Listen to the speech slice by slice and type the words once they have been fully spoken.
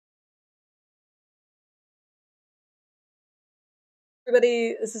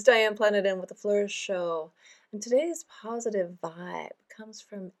Everybody, this is Diane Planet M with the Flourish Show, and today's positive vibe comes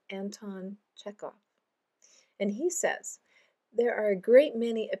from Anton Chekhov. And he says, there are a great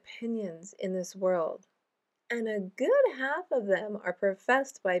many opinions in this world, and a good half of them are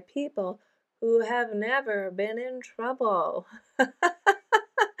professed by people who have never been in trouble.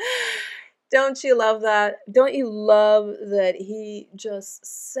 Don't you love that? Don't you love that he just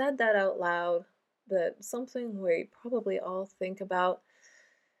said that out loud? That something we probably all think about.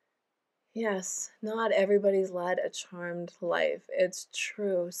 Yes, not everybody's led a charmed life. It's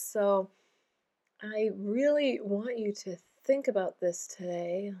true. So I really want you to think about this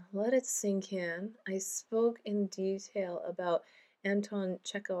today. Let it sink in. I spoke in detail about Anton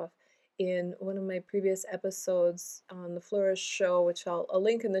Chekhov in one of my previous episodes on the Flourish Show, which I'll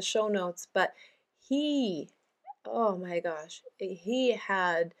link in the show notes. But he, oh my gosh, he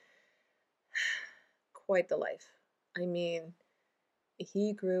had quite the life. I mean,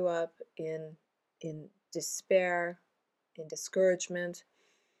 he grew up in despair, in discouragement.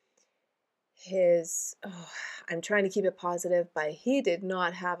 I'm trying to keep it positive, but he did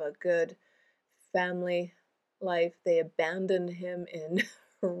not have a good family life. They abandoned him in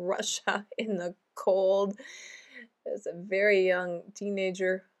Russia in the cold as a very young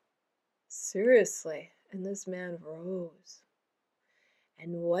teenager. Seriously. And this man rose.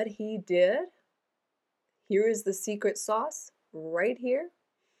 And what he did, here is the secret sauce right here,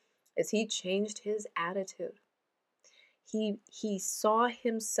 is he changed his attitude. He saw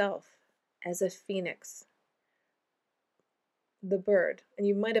himself as a phoenix, the bird. And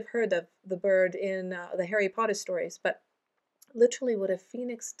you might have heard of the bird in the Harry Potter stories, but literally what a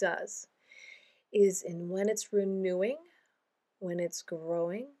phoenix does is when it's renewing, when it's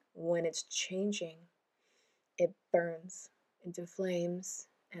growing, when it's changing, it burns into flames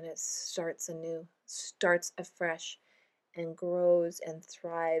and it starts anew, starts afresh, and grows and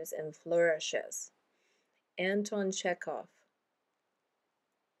thrives and flourishes. Anton Chekhov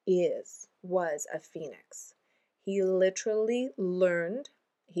was a phoenix. He literally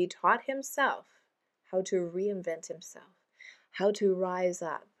he taught himself how to reinvent himself, how to rise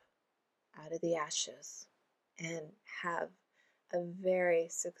up out of the ashes and have a very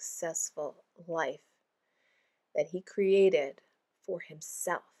successful life that he created for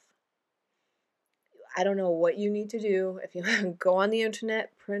himself. I don't know what you need to do. If you go on the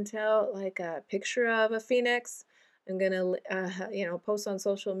internet, print out like a picture of a phoenix. I'm gonna, post on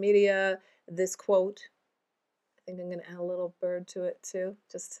social media this quote. I think I'm gonna add a little bird to it too,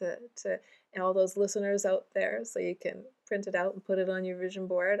 just to all those listeners out there, so you can print it out and put it on your vision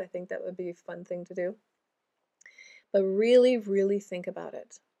board. I think that would be a fun thing to do. But really, really think about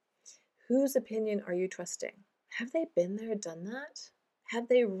it. Whose opinion are you trusting? Have they been there, done that? Have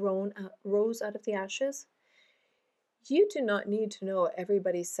they rose out of the ashes? You do not need to know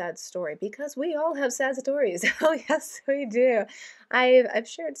everybody's sad story, because we all have sad stories. Oh yes, we do. I've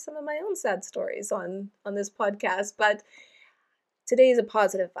shared some of my own sad stories on this podcast, but today is a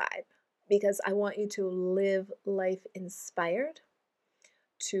positive vibe because I want you to live life inspired,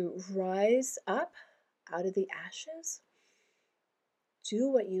 to rise up out of the ashes, do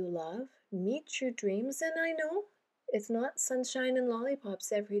what you love, meet your dreams. And I know it's not sunshine and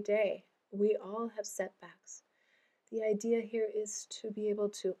lollipops every day. We all have setbacks. The idea here is to be able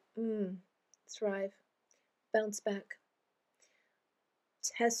to thrive, bounce back,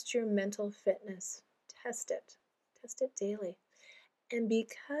 test your mental fitness, test it daily. And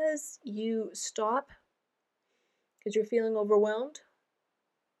because you stop, because you're feeling overwhelmed,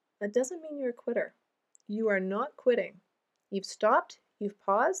 that doesn't mean you're a quitter. You are not quitting. You've stopped, you've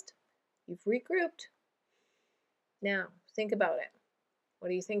paused, you've regrouped. Now, think about it.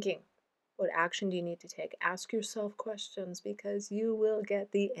 What are you thinking? What action do you need to take? Ask yourself questions, because you will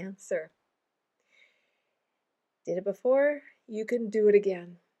get the answer. Did it before? You can do it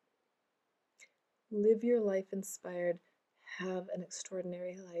again. Live your life inspired. Have an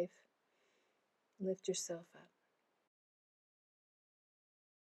extraordinary life. Lift yourself up.